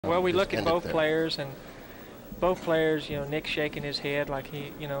Well, we look at both players, and both players, Nick's shaking his head like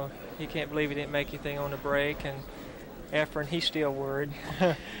he can't believe he didn't make anything on the break, and Efren, he's still worried.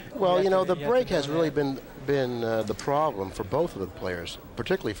 Well, the break has really been the problem for both of the players,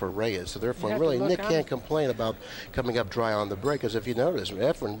 particularly for Reyes. So therefore, really, Nick can't complain about coming up dry on the break, because if you notice,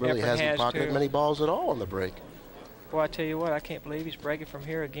 Efren really hasn't pocketed many balls at all on the break. Well, I tell you what, I can't believe he's breaking from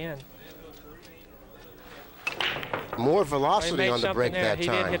here again. More velocity on the break that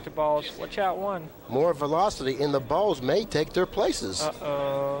time. He did hit the balls. Watch out, one. More velocity, and the balls may take their places.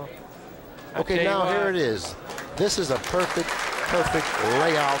 Uh-oh. Okay, now here it is. This is a perfect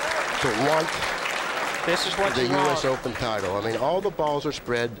layout to want the U.S. Open title. I mean, all the balls are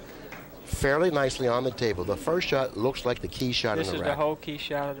spread fairly nicely on the table. The first shot looks like the key shot in the rack. This is the whole key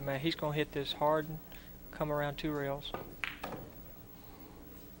shot of the match. He's going to hit this hard and come around 2 rails.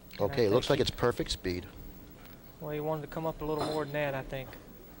 Okay, it looks like it's perfect speed. Well, he wanted to come up a little more than that, I think.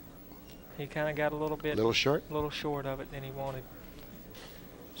 He kind of got a little short of it than he wanted.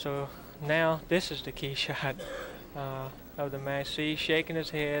 So now this is the key shot of the match. See, he's shaking his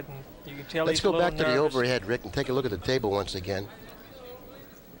head, and you can tell he's a little nervous. Let's go back to the overhead, Rick, and take a look at the table once again.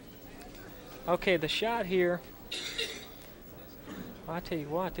 Okay, the shot here. I tell you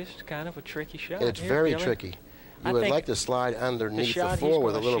what, this is kind of a tricky shot. It's very tricky. You would like to slide underneath the floor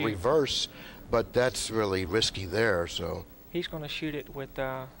with a little reverse, but that's really risky there. So he's going to shoot it with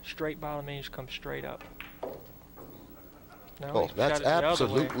straight bottom, means come straight up. No, that's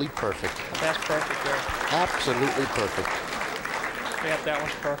absolutely perfect. That's perfect there. Absolutely perfect. Yep, that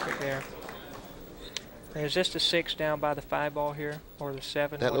one's perfect there. And is this the 6 down by the 5 ball here, or the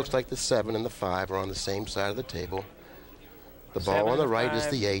 7? That looks like the 7 and the 5 are on the same side of the table. The ball on the right is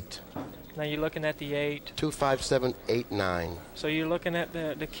the 8. Now you're looking at the 8. 2, 5, 7, 8, 9. So you're looking at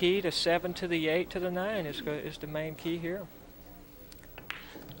the key, the 7 to the 8 to the 9 is the main key here.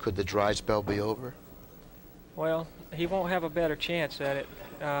 Could the dry spell be over? Well, he won't have a better chance at it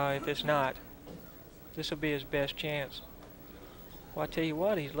if it's not. This will be his best chance. Well, I tell you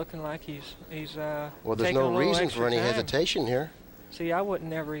what, he's looking like he's well, there's no reason for any hesitation here. See, I wouldn't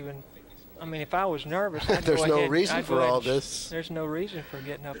never even. I mean, if I was nervous, I'd there's go no ahead, reason I'd for all this. There's no reason for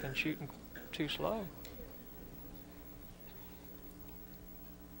getting up and shooting too slow.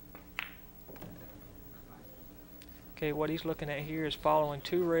 Okay, what he's looking at here is following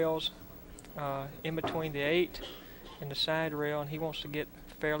 2 rails in between the 8 and the side rail, and he wants to get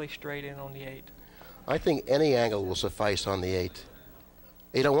fairly straight in on the 8. I think any angle will suffice on the 8.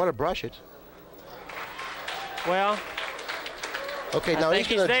 You don't want to brush it. Well, okay, now he's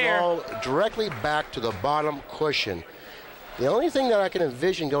going to draw directly back to the bottom cushion. The only thing that I can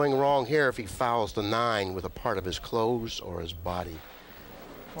envision going wrong here if he fouls the 9 with a part of his clothes or his body.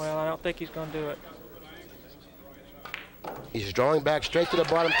 Well, I don't think he's going to do it. He's drawing back straight to the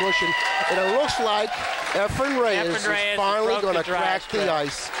bottom cushion, and it looks like Efren Reyes is finally going to crack the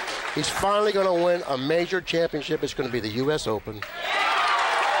ice. He's finally going to win a major championship. It's going to be the U.S. Open.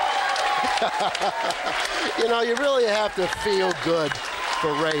 You really have to feel good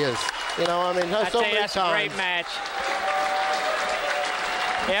for Reyes. I mean, so many times. That's a great match.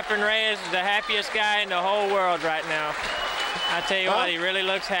 Efren Reyes is the happiest guy in the whole world right now. I tell you what, he really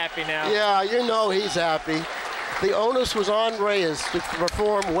looks happy now. Yeah, he's happy. The onus was on Reyes to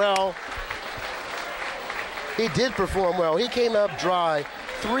perform well. He did perform well. He came up dry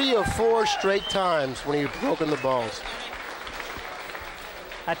 3 or 4 straight times when he broke in the balls.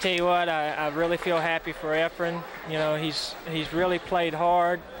 I tell you what, I really feel happy for Efren. He's really played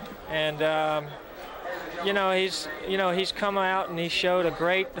hard, and he's come out and he showed a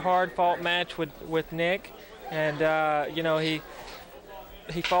great hard-fought match with Nick, and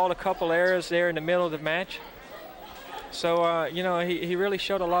he fought a couple errors there in the middle of the match. So he really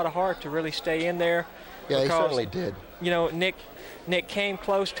showed a lot of heart to really stay in there. Yeah, he certainly did. Nick came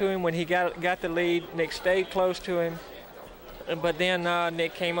close to him when he got the lead. Nick stayed close to him. But then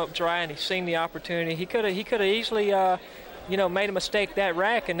Nick came up dry, and he seen the opportunity. He could have easily, made a mistake that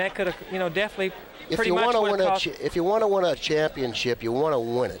rack, and that could have, definitely. If you want to win a championship, you want to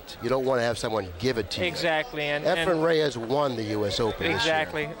win it. You don't want to have someone give it to you. Exactly. And Efren Reyes won the U.S. Open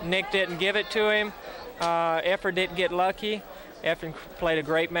exactly. this year. Nick didn't give it to him. Efren didn't get lucky. Efren played a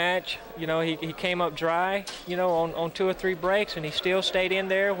great match. He came up dry, on 2 or 3 breaks, and he still stayed in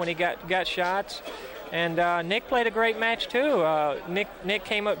there when he got shots. And Nick played a great match too. Nick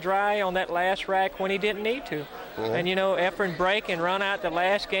came up dry on that last rack when he didn't need to. And, you know, Efren break and run out the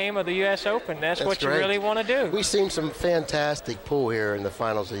last game of the U.S. Open. That's what great. You really want to do. We've seen some fantastic pool here in the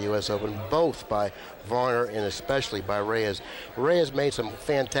finals of the U.S. Open, both by Varner and especially by Reyes. Reyes made some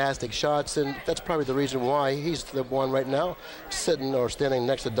fantastic shots, and that's probably the reason why he's the one right now sitting or standing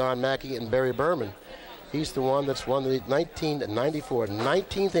next to Don Mackey and Barry Berman. He's the one that's won the 1994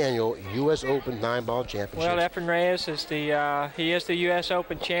 19th annual U.S. Open 9-ball championship. Well, Efren Reyes is he is the U.S.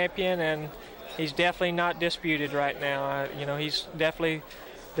 Open champion, and he's definitely not disputed right now. You know, he's definitely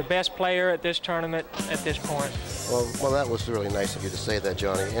the best player at this tournament at this point. Well, that was really nice of you to say that,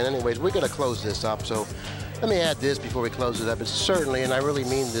 Johnny. And anyways, we're going to close this up. So let me add this before we close it up. It's certainly, and I really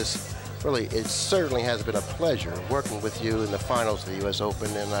mean this, really, it certainly has been a pleasure working with you in the finals of the U.S. Open,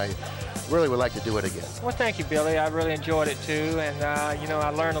 and I really would like to do it again. Well, thank you, Billy. I really enjoyed it too, and you know, I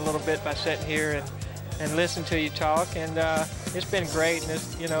learned a little bit by sitting here and listening to you talk, and it's been great, and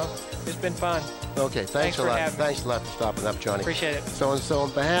it's been fun. Okay, thanks a lot. Thanks a lot for stopping up, Johnny. Appreciate it. So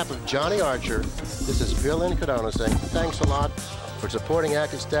on behalf of Johnny Archer, this is Bill Incardona saying thanks a lot for supporting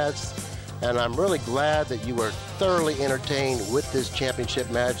Accu-Stats, and I'm really glad that you were thoroughly entertained with this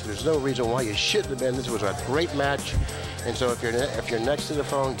championship match. There's no reason why you shouldn't have been. This was a great match. And so if you're next to the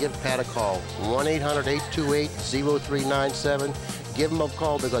phone, give Pat a call, 1-800-828-0397. Give him a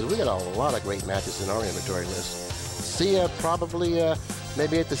call because we got a lot of great matches in our inventory list. See ya probably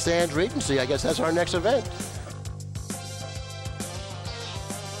maybe at the Sands Regency. I guess that's our next event.